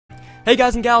Hey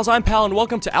guys and gals, I'm Pal and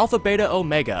welcome to Alpha Beta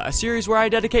Omega, a series where I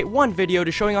dedicate one video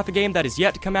to showing off a game that is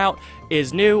yet to come out,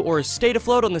 is new, or has stayed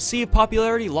afloat on the sea of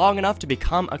popularity long enough to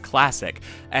become a classic.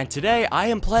 And today I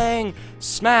am playing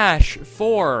Smash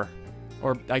 4,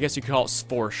 or I guess you could call it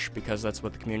Sforsh, because that's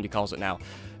what the community calls it now.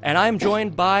 And I am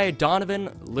joined by Donovan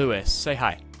Lewis. Say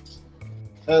hi.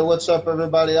 Hey, what's up,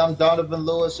 everybody? I'm Donovan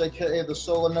Lewis, aka the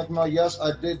Soul Enigma. Yes,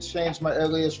 I did change my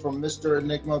alias from Mr.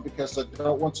 Enigma because I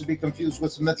don't want to be confused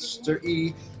with Mr.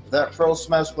 E, that pro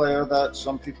Smash player that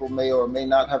some people may or may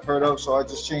not have heard of. So I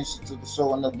just changed it to the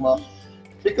Soul Enigma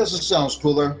because it sounds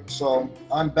cooler. So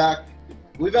I'm back.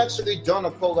 We've actually done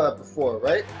a collab before,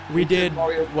 right? We did.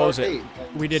 Mario What was it? 8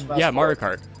 We did, Smash yeah, 4. Mario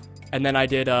Kart. And then I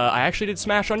actually did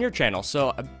Smash on your channel.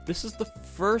 So this is the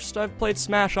first I've played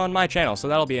Smash on my channel, so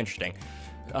that'll be interesting.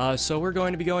 So we're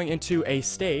going to be going into a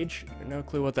stage. No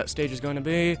clue what that stage is going to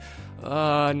be.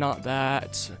 Not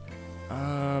that.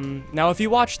 Now, if you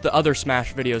watched the other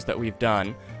Smash videos that we've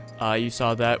done, you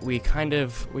saw that we kind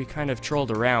of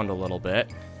trolled around a little bit,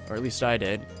 or at least I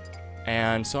did.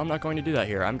 And so I'm not going to do that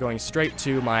here. I'm going straight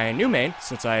to my new main,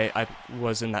 since I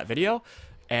was in that video,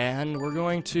 and we're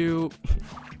going to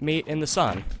meet in the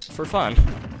sun for fun.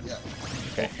 Yeah.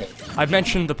 Okay. I've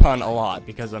mentioned the pun a lot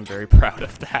because I'm very proud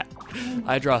of that.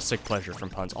 I draw sick pleasure from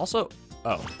puns. Also,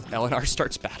 oh, Eleanor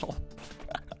starts battle.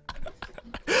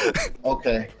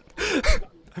 Okay.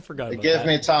 I forgot about It gave that.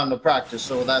 me time to practice,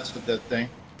 so that's the good thing.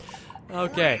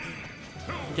 Okay.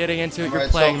 Getting into it, you're Right,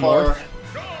 playing so far,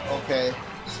 Morph. okay,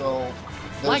 so Lag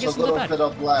there's a isn't that little bad. bit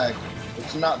of lag.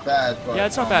 It's not bad, but Yeah,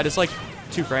 it's not bad. It's like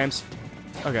 2 frames.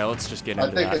 Okay, let's just get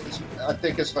into that. I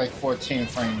think it's like 14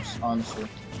 frames, honestly.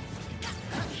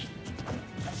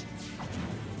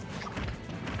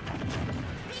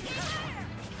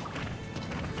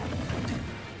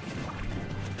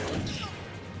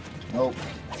 Nope.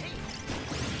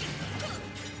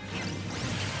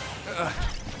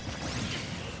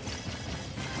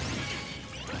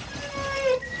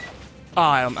 Oh,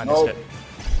 I missed Nope. it.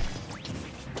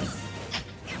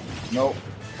 Nope.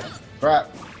 Crap.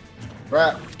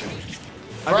 Crap.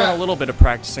 I've done a little bit of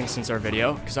practicing since our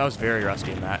video, because I was very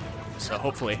rusty in that. So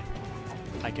hopefully,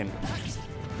 I can...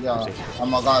 Yeah,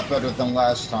 I'm a lot better than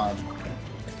last time.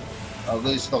 At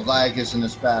least the lag isn't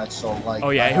as bad, so like. Oh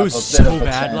yeah, I it have was a bit so of a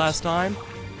bad chance. last time.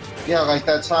 Yeah, like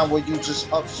that time where you just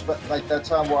like that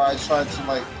time where I tried to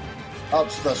like up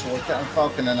special with Captain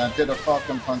Falcon and I did a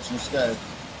Falcon punch instead.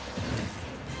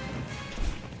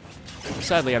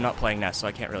 Sadly, I'm not playing Nest, so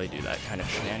I can't really do that kind of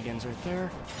shenanigans right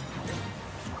there.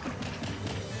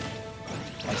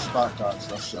 I spot dodge,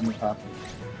 that shouldn't have happened.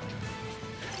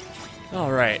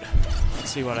 Alright, let's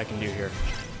see what I can do here.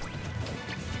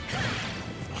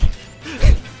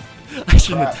 I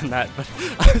shouldn't have done that, but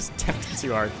I was tempted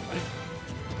too hard.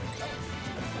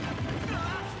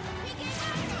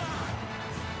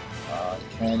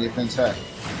 Can't even tech.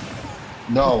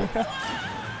 No.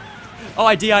 Oh,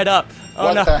 I DI'd up. Oh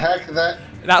What no. the heck? That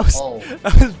That Oh.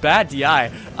 was bad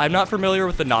DI. I'm not familiar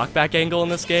with the knockback angle in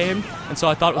this game, and so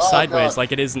I thought it was Oh, sideways God.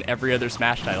 like it is in every other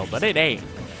Smash title, but it ain't.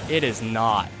 It is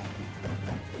not.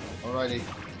 Alrighty.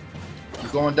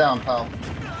 You're going down, pal.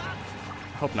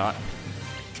 Hope not.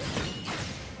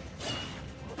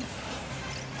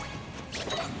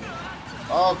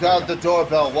 Oh god, the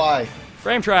doorbell. Why?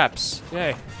 Frame traps.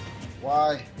 Yay.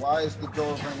 Why? Why is the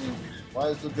door ringing? Why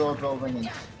is the doorbell ringing?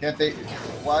 Can't they?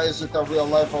 Why is it that real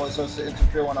life always has to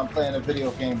interfere when I'm playing a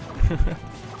video game?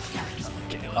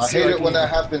 Okay, I let's see hate what it can when do. that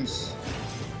happens.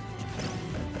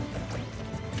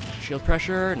 Shield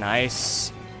pressure.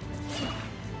 Nice.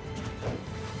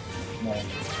 No,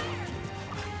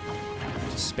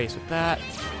 Just space with that.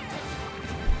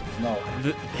 no.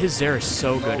 His Zair is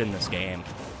so good in this game.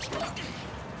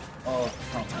 Oh,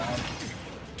 come on.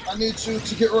 I need you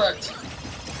to get wrecked.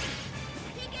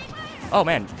 Oh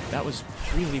man, that was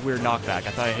really weird knockback.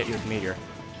 I thought I hit you with Meteor.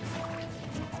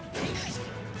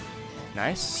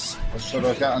 Nice. I should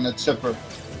have gotten a tipper,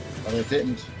 but I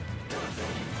didn't.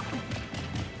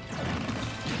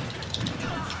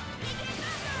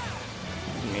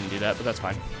 Didn't mean to do that, but that's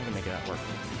fine. I can make that work.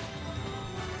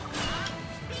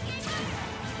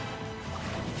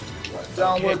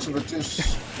 Downward to reduce.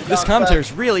 This knockback. commentary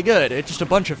is really good. It's just a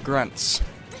bunch of grunts.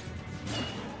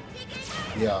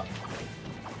 Yeah.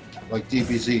 Like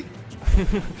DBZ.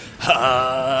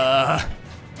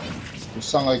 You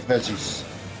sound like veggies.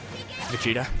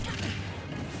 Vegeta.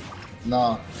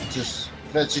 Nah, just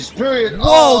veggies. Period. Whoa,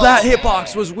 Oh, that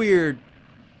hitbox was weird.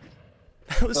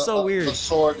 That was so weird. The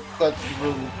sword cut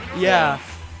through. Yeah.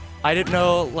 I didn't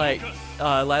know, like,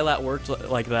 Lilat worked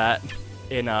like that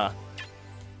in,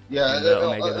 Yeah, and the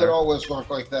Omega it there. always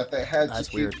worked like that. They had That's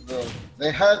to weird.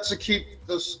 keep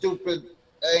the stupid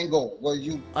angle where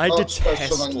you I detest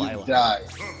so then you Lilac. die.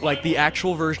 Like, the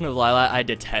actual version of Lilac, I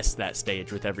detest that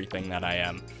stage with everything that I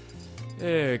am.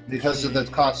 Because of the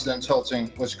constant tilting,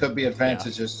 which could be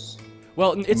advantages.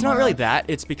 Well, it's not really that.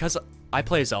 It's because I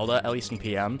play Zelda, at least in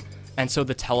PM, and so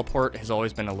the teleport has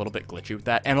always been a little bit glitchy with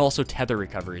that, and also tether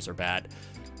recoveries are bad.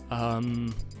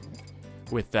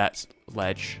 With that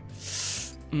ledge.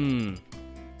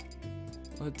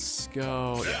 Let's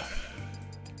go, yeah.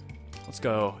 Let's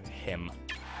go him.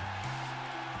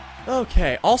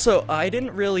 Okay, also, I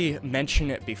didn't really mention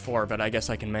it before, but I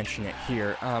guess I can mention it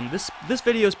here. This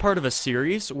video is part of a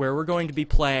series where we're going to be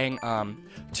playing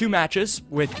 2 matches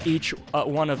with each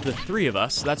one of the 3 of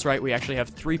us. That's right, we actually have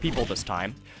 3 people this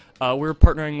time. We're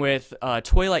partnering with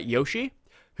Twilight Yoshi,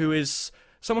 who is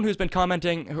someone who's been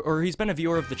commenting, or he's been a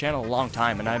viewer of the channel a long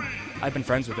time, and I've been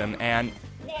friends with him, and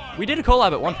we did a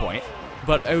collab at one point,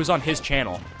 but it was on his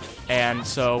channel. And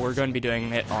so we're going to be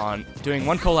doing one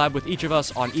collab with each of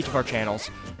us on each of our channels,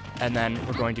 and then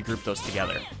we're going to group those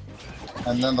together.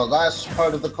 And then the last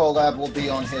part of the collab will be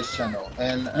on his channel.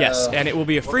 And yes, and it will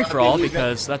be a free-for-all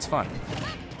because that's fun.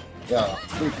 Yeah,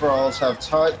 free-for-alls have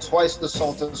twice the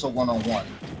salt as a one-on-one.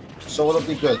 So it'll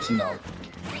be good to know.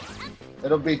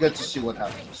 It'll be good to see what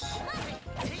happens.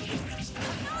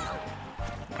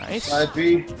 Nice. Side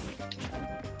B.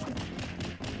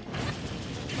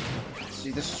 See,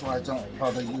 this is why I don't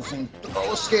bother using the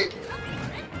bow escape.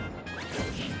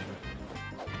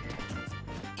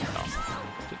 Oh.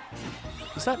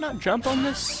 Does that not jump on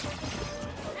this?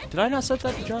 Did I not set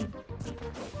that to jump?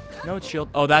 No, it's shield.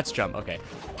 Oh, that's jump. Okay.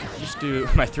 Just do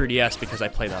my 3DS because I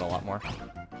play that a lot more.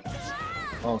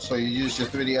 Oh, so you use your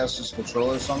 3DS as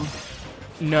controller or something?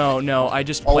 No, I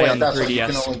just play on the 3DS. Right, you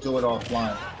can only do it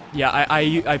offline. Yeah,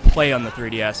 I play on the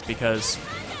 3DS because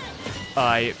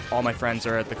all my friends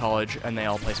are at the college and they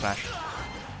all play Smash.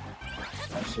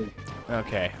 I see.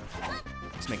 Okay.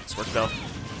 Let's make this work though.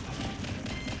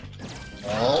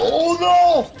 Oh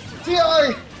no!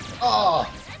 DI!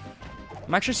 Ah!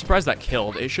 I'm actually surprised that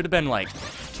killed. It should have been like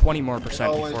 20% more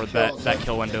before that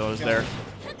kill window was there.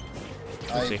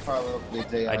 Let's see.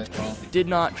 I did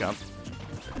not jump.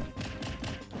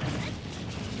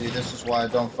 See, this is why I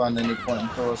don't find any point in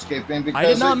throw escaping, because I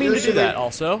did not mean to do that.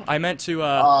 Also, I meant to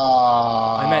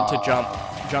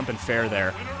jump and fair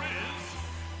there.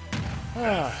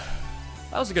 That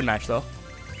was a good match, though.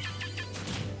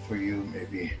 For you,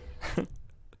 maybe.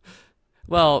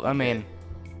 Well, I mean,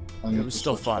 it was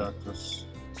still fun,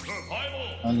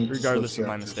 regardless of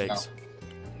my mistakes.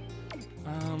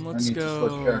 Let's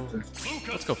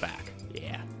go back.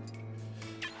 Yeah.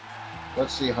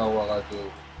 Let's see how well I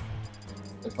do.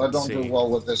 If I don't do well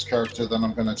with this character, then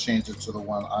I'm gonna change it to the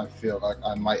one I feel like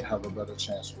I might have a better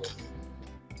chance with.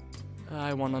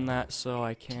 I won on that, so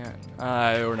I can't.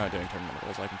 We're not doing tournament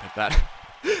rules. I can pick that.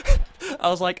 I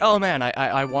was like, oh man,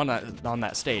 I won on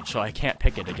that stage, so I can't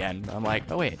pick it again. I'm like,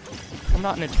 oh wait, I'm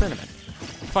not in a tournament.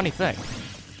 Funny thing.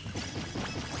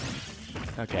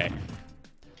 Okay.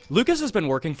 Lucas has been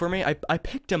working for me. I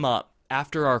picked him up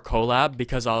after our collab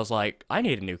because I was like, I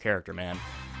need a new character, man.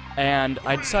 And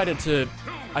I decided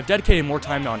I've dedicated more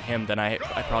time on him than I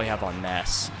probably have on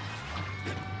Ness.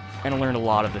 And I learned a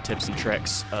lot of the tips and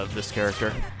tricks of this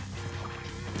character.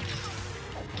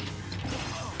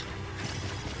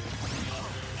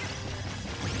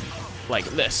 Like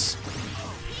this.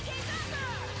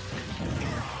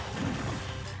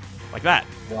 Like that.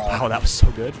 Wow, that was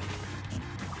so good.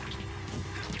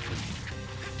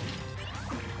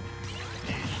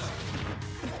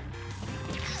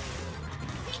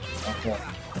 Okay.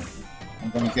 I'm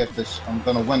gonna get this. I'm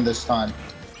gonna win this time.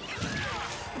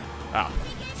 Ah.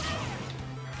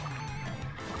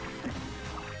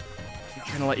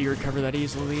 I'm gonna let you recover that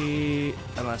easily,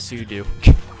 unless you do.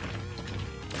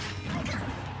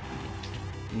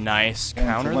 Nice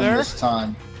counter there. This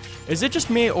time. Is it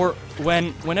just me, or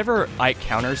whenever Ike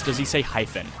counters, does he say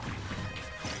hyphen?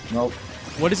 Nope.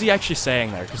 What is he actually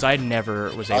saying there? Because I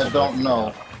never was able to. I don't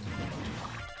know.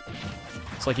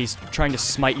 It's like he's trying to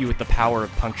smite you with the power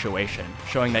of punctuation,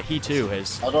 showing that he too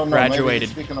has graduated. Maybe he's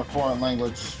speaking a foreign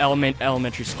language.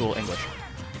 Elementary school English.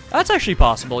 That's actually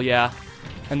possible, yeah.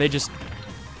 And they just,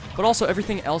 but also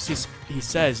everything else he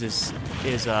says is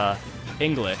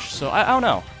English. So I don't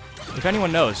know. If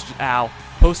anyone knows,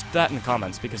 post that in the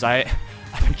comments because I've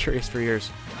been curious for years.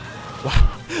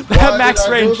 Wow, that max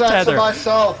range tether.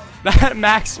 That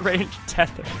max range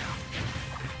tether.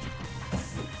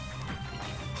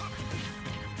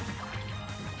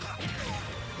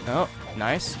 Oh,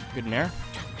 nice. Good nair.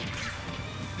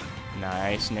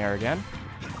 Nice nair again.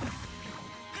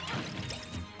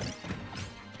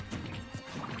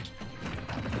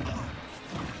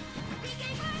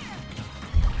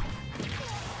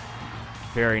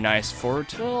 Very nice forward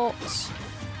tilt.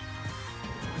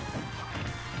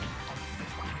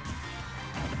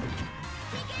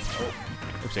 Oh,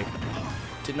 oopsie.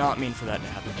 Did not mean for that to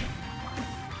happen.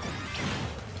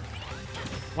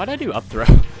 Why'd I do up throw?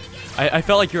 I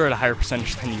felt like you were at a higher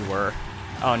percentage than you were.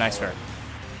 Oh, nice fair.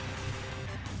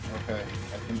 Okay,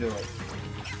 I can do it.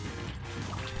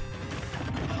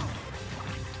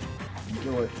 I can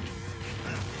do it.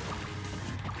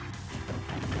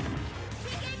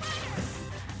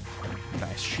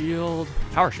 Nice shield.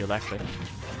 Power shield, actually.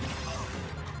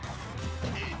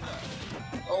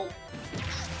 Oh.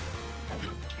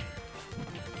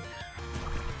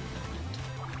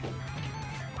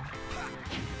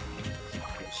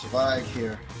 There's lag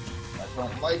here. I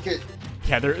don't like it.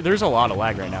 Yeah, there's a lot of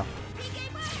lag right now.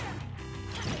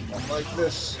 I don't like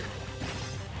this.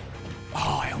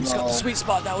 Oh, I almost got the sweet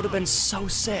spot. That would have been so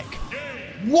sick.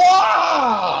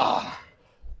 Wow!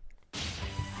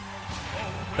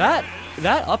 That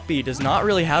up B does not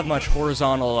really have much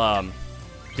horizontal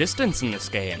distance in this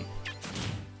game.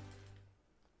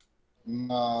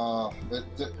 No,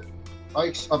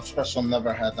 Ike's up special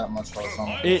never had that much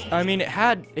horizontal. I mean, it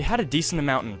had a decent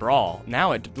amount in Brawl.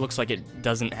 Now it looks like it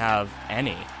doesn't have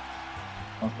any.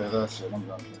 Okay, that's it. I'm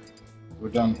done here. We're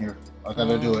done here. I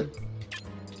gotta do it.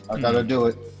 I gotta do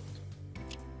it.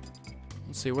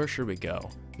 Let's see, where should we go?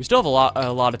 We still have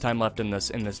a lot of time left in this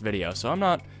video, so I'm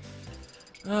not.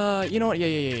 You know what?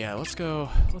 Yeah. Let's go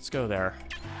there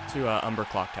to Umber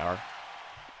Clock Tower.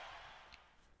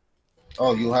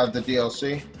 Oh, you have the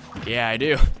DLC? Yeah, I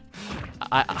do.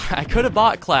 I could have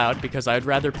bought Cloud because I'd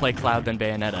rather play Cloud than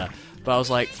Bayonetta, but I was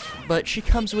like, but she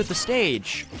comes with the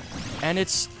stage, and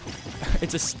it's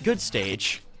a good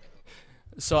stage.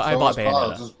 So I bought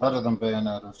Bayonetta. It's better than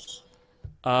Bayonetta's.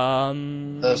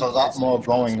 There's a lot more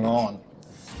going on.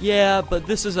 Yeah, but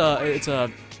this is it's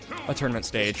a tournament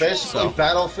stage. Basically,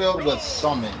 Battlefield with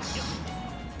summons.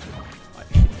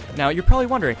 Now you're probably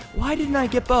wondering, why didn't I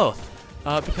get both?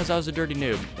 Because I was a dirty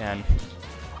noob and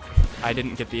I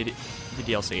didn't get the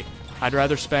DLC. I'd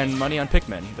rather spend money on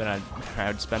Pikmin than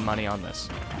I'd spend money on this.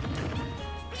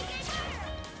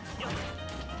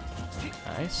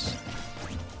 Nice.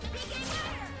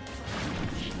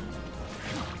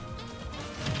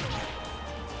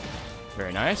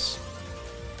 Very nice.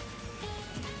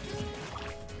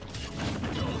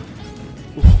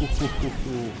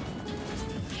 Ooh.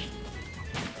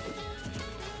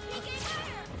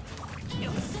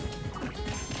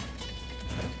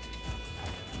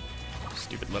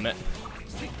 Stupid limit.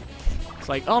 It's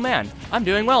like, oh man, I'm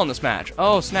doing well in this match.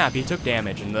 Oh snap, he took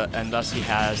damage, and thus he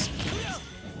has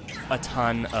a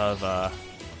ton of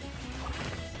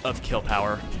kill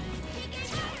power.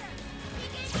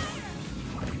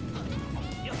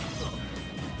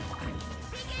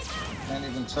 Can't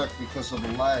even check because of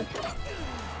the lag.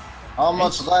 How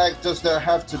much lag does there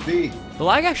have to be? The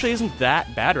lag actually isn't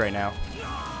that bad right now.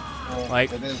 Well,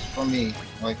 like, it is for me.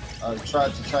 Like, I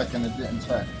tried to check and it didn't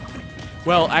check.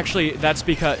 Well, actually, that's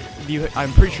because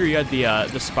I'm pretty sure you had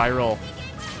the spiral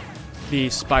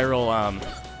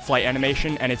flight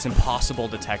animation, and it's impossible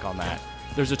to tech on that.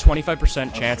 There's a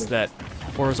 25% chance that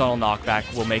horizontal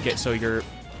knockback will make it so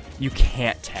you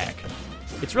can't tech.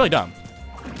 It's really dumb.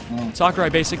 Sakurai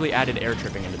basically added air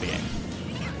tripping into the game.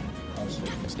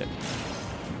 Missed it.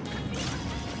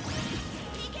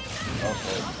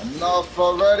 Okay, enough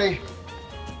already.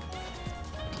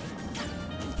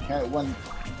 Can't win.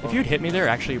 If you'd hit me there,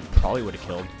 actually, you probably would have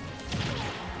killed.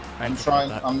 I'm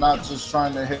trying. I'm not just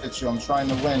trying to hit you. I'm trying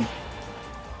to win.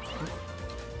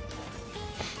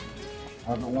 I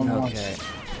haven't won once. Okay.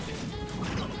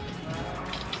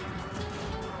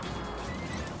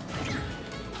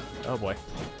 Oh boy.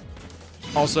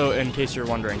 Also, in case you're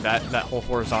wondering, that whole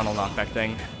horizontal knockback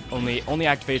thing only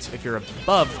activates if you're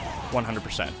above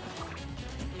 100%.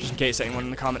 Just in case anyone in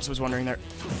the comments was wondering there.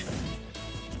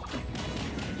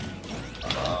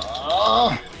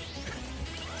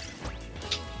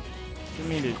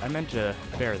 I meant to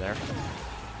bear there.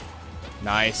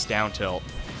 Nice down tilt.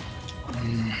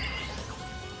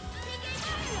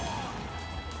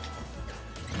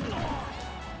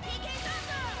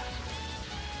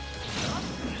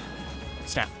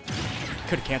 Snap.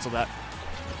 Could have canceled that.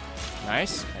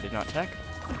 Nice. I did not tech.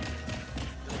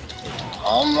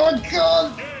 Oh my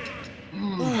god!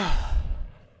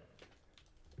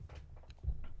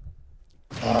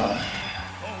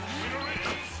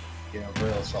 Yeah,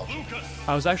 real salty.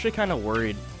 I was actually kind of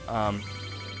worried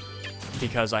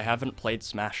because I haven't played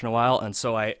Smash in a while, and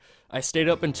so I stayed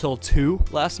up until 2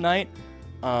 last night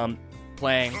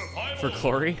playing for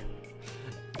Glory.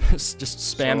 Just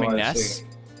spamming Ness.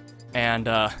 And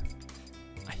I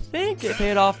think it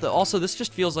paid off. Also, this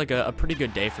just feels like a pretty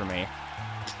good day for me.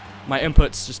 My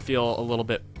inputs just feel a little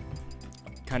bit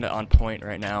kind of on point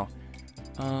right now.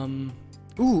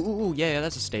 Ooh, yeah,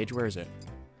 that's a stage. Where is it?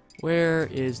 Where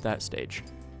is that stage?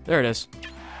 There it is.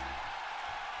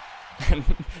 And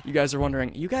you guys are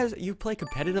wondering, you play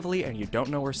competitively and you don't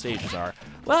know where stages are.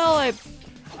 Well,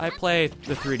 I play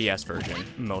the 3DS version,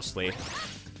 mostly,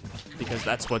 because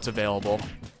that's what's available.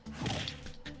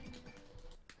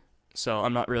 So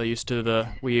I'm not really used to the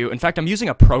Wii U. In fact, I'm using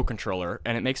a Pro Controller,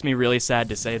 and it makes me really sad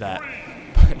to say that.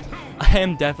 But I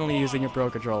am definitely using a Pro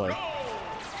Controller.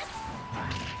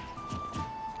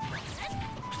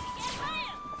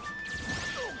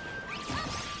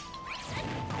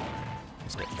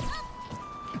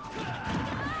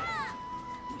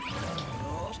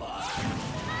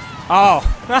 Oh!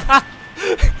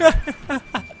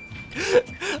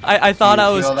 I thought I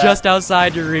was just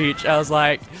outside your reach. I was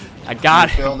like, I got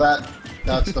it. Feel that?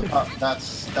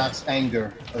 That's that's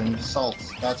anger and salt.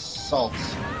 That's salt.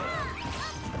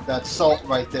 That's salt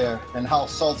right there, and how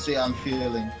salty I'm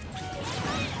feeling.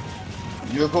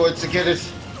 You're going to get it.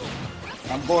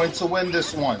 I'm going to win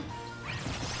this one.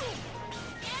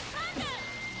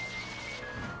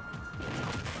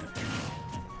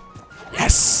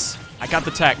 Yes! I got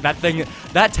the tech.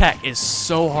 That tech is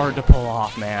so hard to pull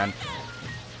off, man.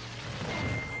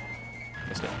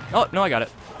 Missed it. Oh, no, I got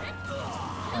it.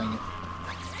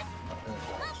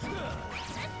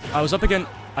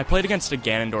 I played against a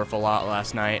Ganondorf a lot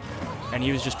last night, and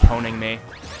he was just poning me.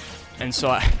 And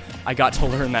so I got to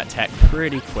learn that tech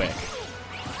pretty quick.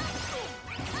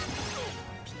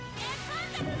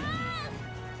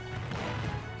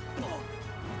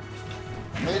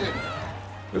 Made it.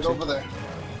 Get over there.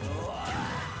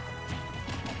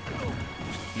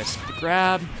 Missed the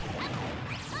grab.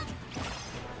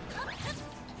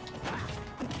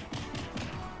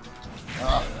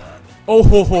 Oh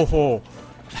ho ho ho!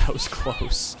 That was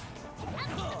close.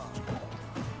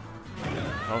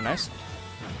 Oh, nice.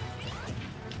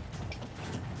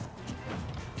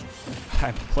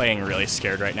 I'm playing really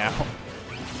scared right now.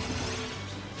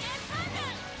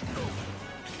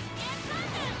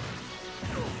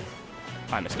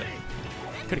 I missed it.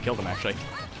 Could have killed him, actually.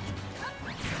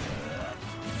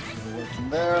 From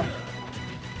there.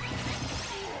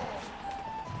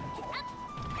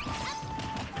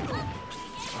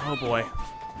 Oh boy.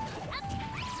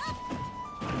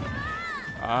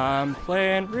 I'm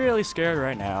playing really scared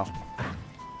right now.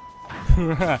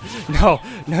 No,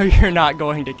 you're not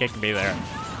going to kick me there.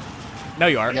 No,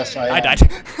 you are. Yes, I am. I died.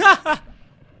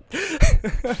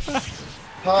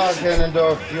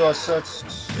 Ganondorf, you are such.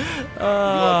 You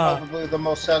are probably the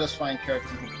most satisfying character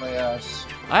to play as.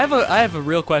 I have a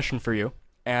real question for you,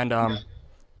 and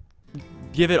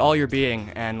give it all your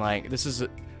being, and like this is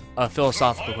a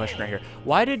philosophical question right here.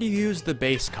 Why did you use the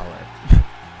base color?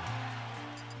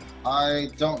 I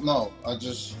don't know. I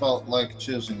just felt like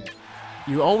choosing it.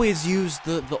 You always use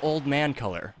the old man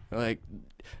color, like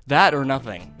that or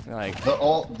nothing. Like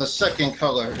the second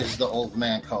color is the old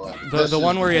man color. The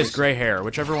one where he has gray hair,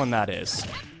 whichever one that is.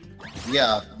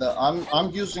 Yeah,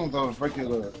 I'm using the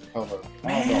regular color.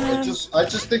 I don't know. I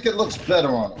just think it looks better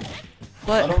on him.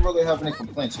 But I don't really have any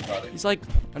complaints about it. He's like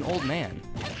an old man.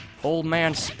 Old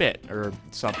man spit or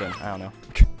something. I don't know.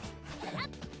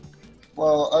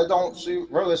 Well, I don't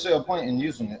really see a point in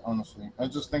using it, honestly. I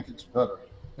just think it's better.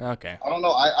 Okay. I don't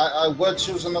know. I would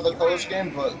choose another color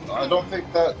scheme, but I don't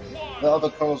think that the other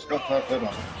colors got that good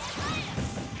on it.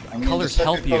 I mean, colors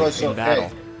help you in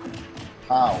battle.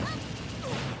 How?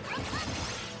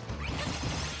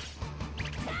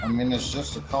 I mean, it's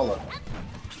just a color.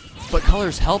 But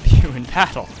colors help you in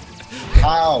battle.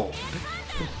 How?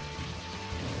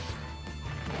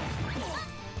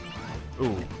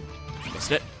 Ooh.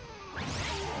 Missed it.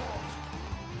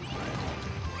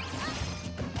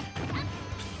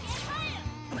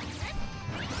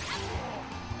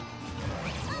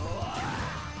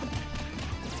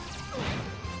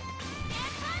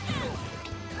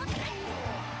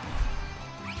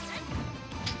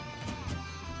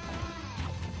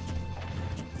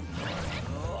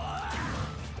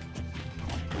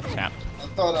 Snap. I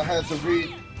thought I had to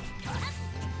read.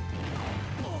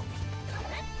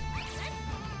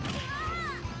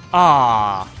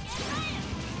 Ah.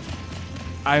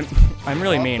 I'm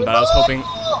really mean, but I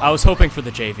was hoping for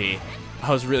the JV.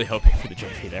 I was really hoping for the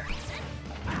JV there.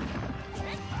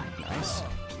 Nice.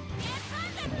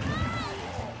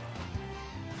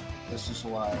 This is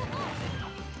why.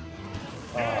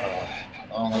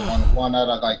 Only one out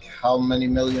of like how many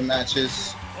million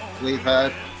matches we've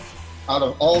had. Out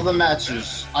of all the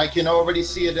matches, I can already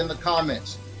see it in the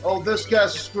comments. Oh, this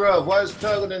guy's scrub. Why is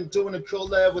Paladin doing a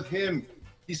collab with him?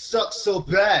 He sucks so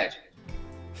bad.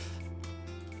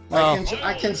 Well,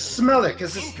 I can smell it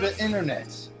because it's the internet.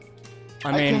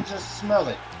 I mean, I can just smell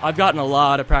it. I've gotten a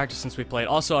lot of practice since we played.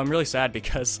 Also, I'm really sad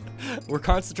because we're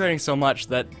concentrating so much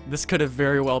that this could have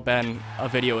very well been a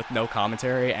video with no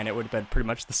commentary, and it would have been pretty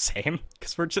much the same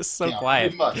because we're just so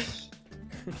quiet. Pretty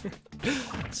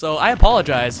much. So I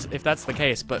apologize if that's the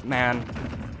case, but man,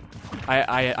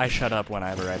 I shut up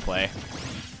whenever I play.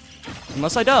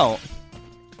 Unless I don't,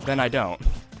 then I don't.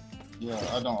 Yeah,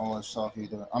 I don't always talk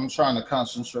either. I'm trying to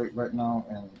concentrate right now,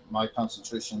 and my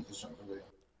concentration isn't really.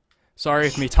 Sorry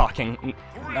if me talking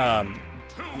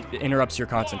interrupts your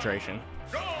concentration.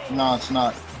 No, it's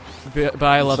not. But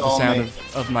I love the sound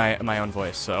of my own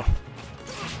voice, so.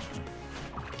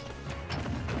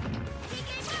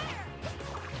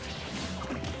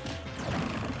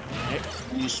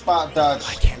 When you spot dodge,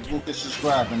 Lucas is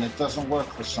grabbing. It doesn't work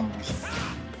for some reason.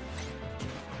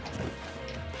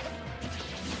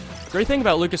 Great thing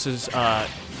about Lucas's,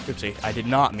 oopsie, I did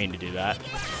not mean to do that.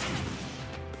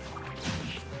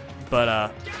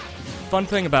 But, fun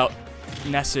thing about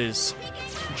Ness's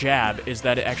jab is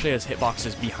that it actually has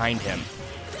hitboxes behind him.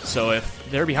 So if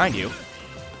they're behind you,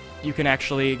 you can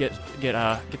actually get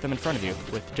them in front of you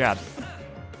with jab.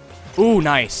 Ooh,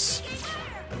 nice.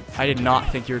 I did not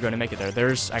think you were going to make it there.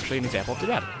 There's actually an example of the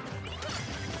jab.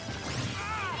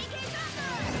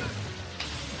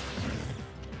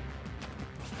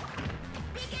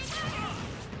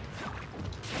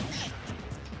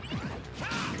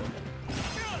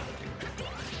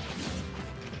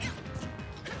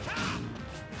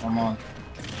 Come on.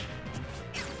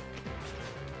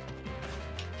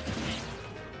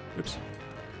 Oops.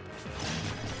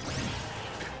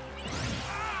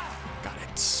 Got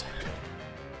it.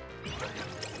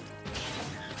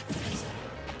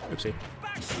 Oopsie.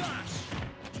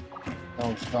 That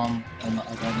was dumb, and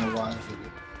I don't know why I did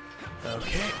it.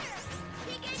 Okay.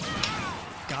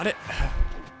 Got it.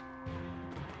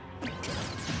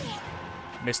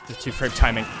 Missed the 2-frame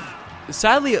timing.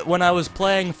 Sadly, when I was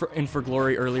playing in For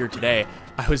Glory earlier today,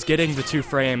 I was getting the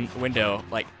 2-frame window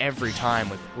like every time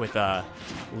with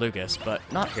Lucas, but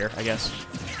not here, I guess.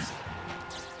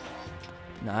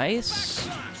 Nice.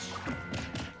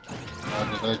 How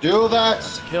did I do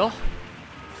that? Kill.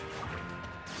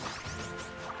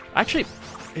 Actually,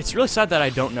 it's really sad that I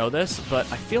don't know this,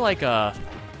 but I feel like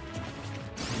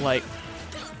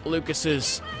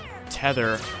Lucas's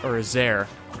tether or Zaire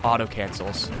auto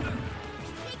cancels.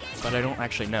 But I don't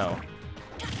actually know.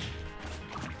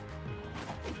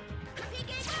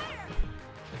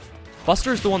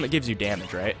 Buster's the one that gives you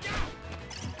damage, right?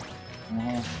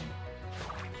 Mm-hmm.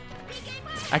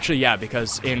 Actually, yeah,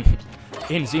 because in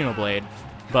Xenoblade,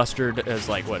 Buster does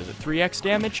like, what is it, 3x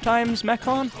damage times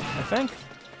Mechon, I think?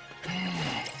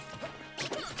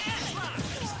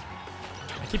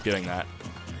 I keep doing that.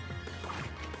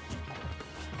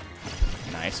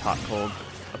 Nice, hot cold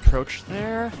approach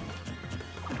there.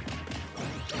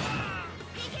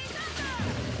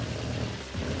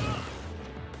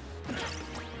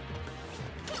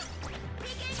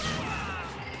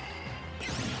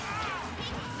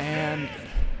 And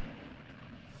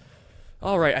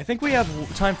all right, I think we have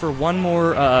time for one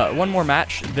more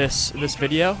match this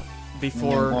video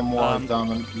before. One more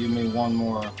you mean one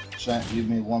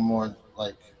more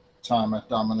like time at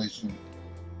domination.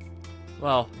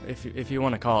 Well, if you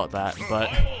want to call it that, but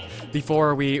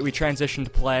before we transition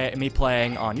to me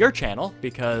playing on your channel,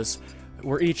 because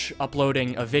we're each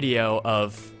uploading a video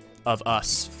of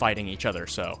us fighting each other,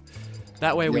 so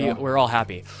that way we're all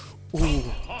happy. Ooh.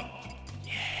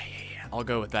 I'll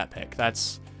go with that pick.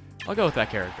 I'll go with that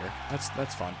character.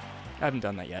 That's fun. I haven't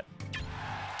done that yet.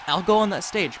 I'll go on that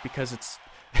stage because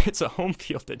it's a home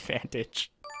field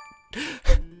advantage.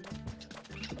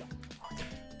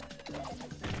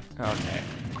 Okay.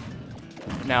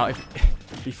 Now,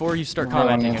 before you start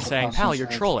commenting and saying, "Pal, you're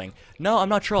trolling," no, I'm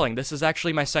not trolling. This is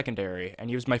actually my secondary, and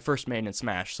he was my first main in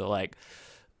Smash. So like,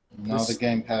 now the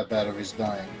gamepad battery's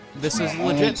dying. This is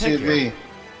legit TV.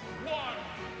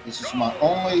 This is my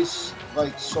only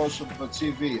like social for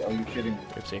TV. Are you kidding me?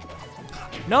 Oopsie.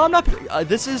 No, I'm not.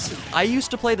 I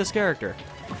used to play this character.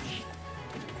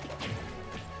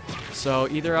 So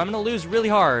either I'm gonna lose really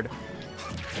hard,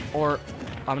 or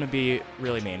I'm gonna be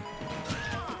really mean.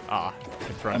 Ah,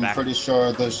 I'm pretty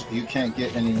sure you can't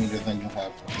get any meter than you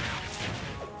have.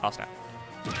 I'll snap.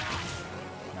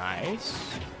 Nice.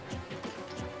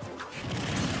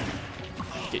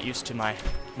 Get used to my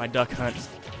duck hunt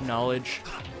knowledge.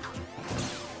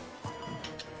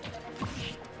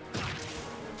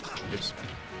 Oops.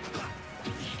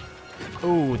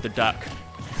 Ooh, the duck.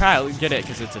 I get it,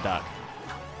 because it's a duck.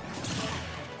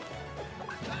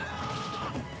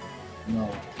 No.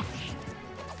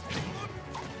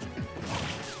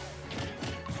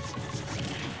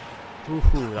 Ooh,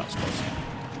 that was close.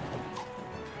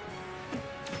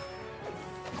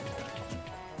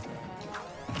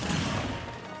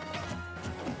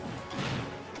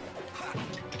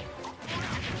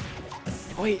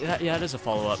 Oh, wait, yeah, that is a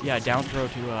follow-up. Yeah, down throw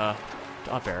to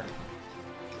up air.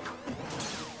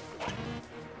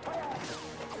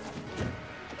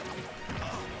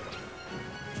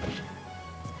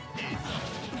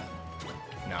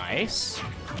 Nice.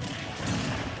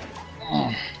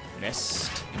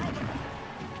 Missed.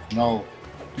 No.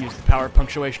 Use the power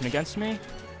punctuation against me.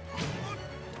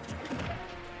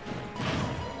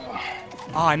 Oh,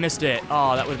 I missed it.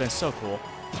 Oh, that would have been so cool.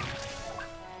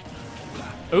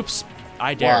 Oops,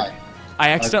 I dared. Why? I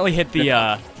accidentally hit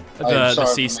the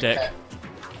C stick.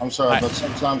 I'm sorry, but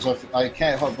sometimes I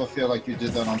can't help but feel like you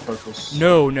did that on purpose.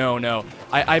 No.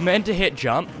 I meant to hit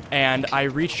jump, and I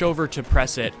reached over to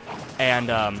press it, and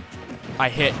I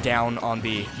hit down on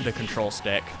the control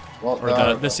stick. Well,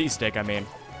 or the C stick, I mean.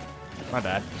 My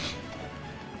bad.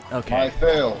 Okay. I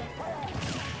fail.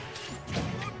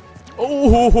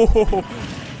 Oh!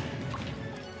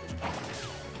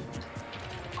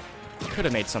 Could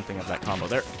have made something of that combo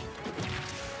there.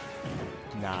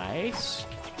 Nice.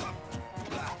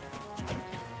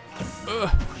 Ugh.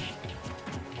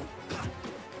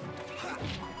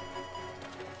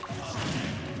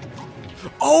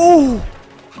 Oh!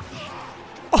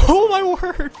 Oh my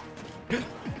word!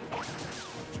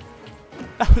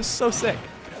 That was so sick.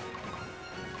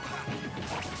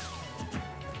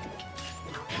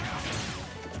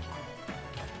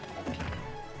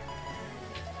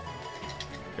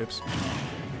 Oops.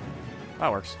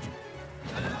 That works.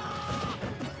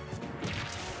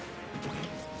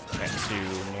 Get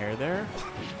to near there.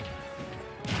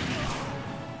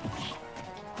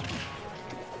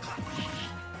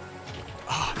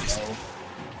 Oh, I missed it.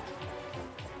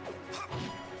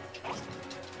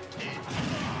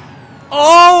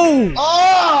 Oh!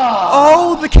 Oh!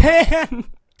 Oh, the can!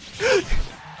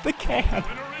 The can!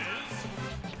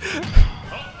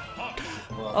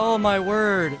 Oh my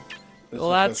word! Well,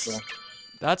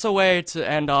 that's a way to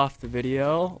end off the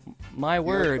video. My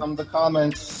word. Here come the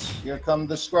comments. Here come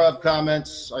the scrub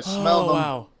comments. I smell them.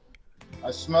 Wow.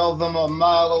 I smell them a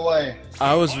mile away.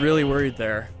 I was really worried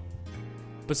there.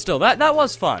 But still, that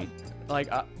was fun. Like,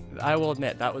 I will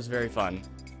admit, that was very fun.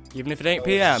 Even if it ain't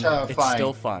PM, it's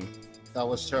still fun. That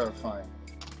was terrifying.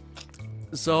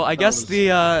 So I guess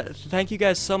thank you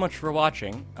guys so much for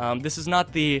watching. This is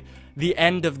not the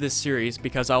end of this series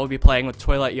because I will be playing with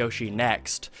Twilight Yoshi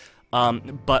next.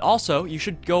 But also you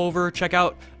should go over check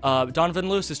out Donovan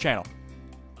Lewis's channel.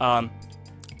 And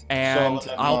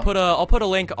I'll put a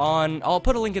link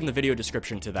in the video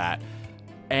description to that.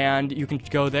 And you can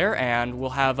go there and we'll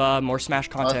have more Smash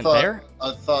content there.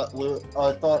 I thought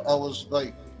I was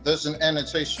like, there's an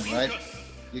annotation, right?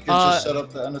 You can just set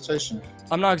up the annotation.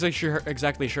 I'm not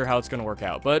exactly sure how it's going to work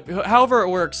out, but however it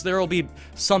works, there will be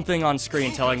something on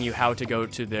screen telling you how to go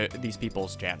to these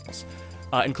people's channels,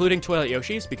 including Twilight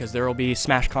Yoshi's, because there will be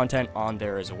Smash content on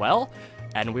there as well,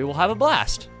 and we will have a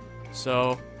blast.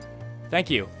 So, thank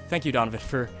you, Donovan,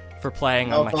 for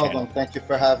playing on my channel. No problem. Thank you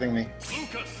for having me.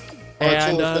 And it's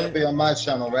going to be on my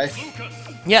channel, right?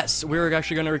 Yes, we're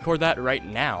actually going to record that right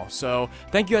now. So,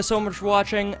 thank you guys so much for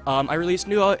watching. I release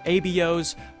new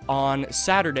ABOs on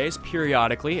Saturdays,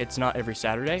 periodically. It's not every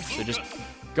Saturday, so just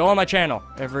go on my channel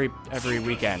every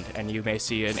weekend, and you may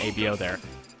see an ABO there.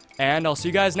 And I'll see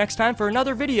you guys next time for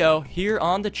another video here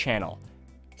on the channel.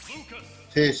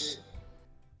 Peace.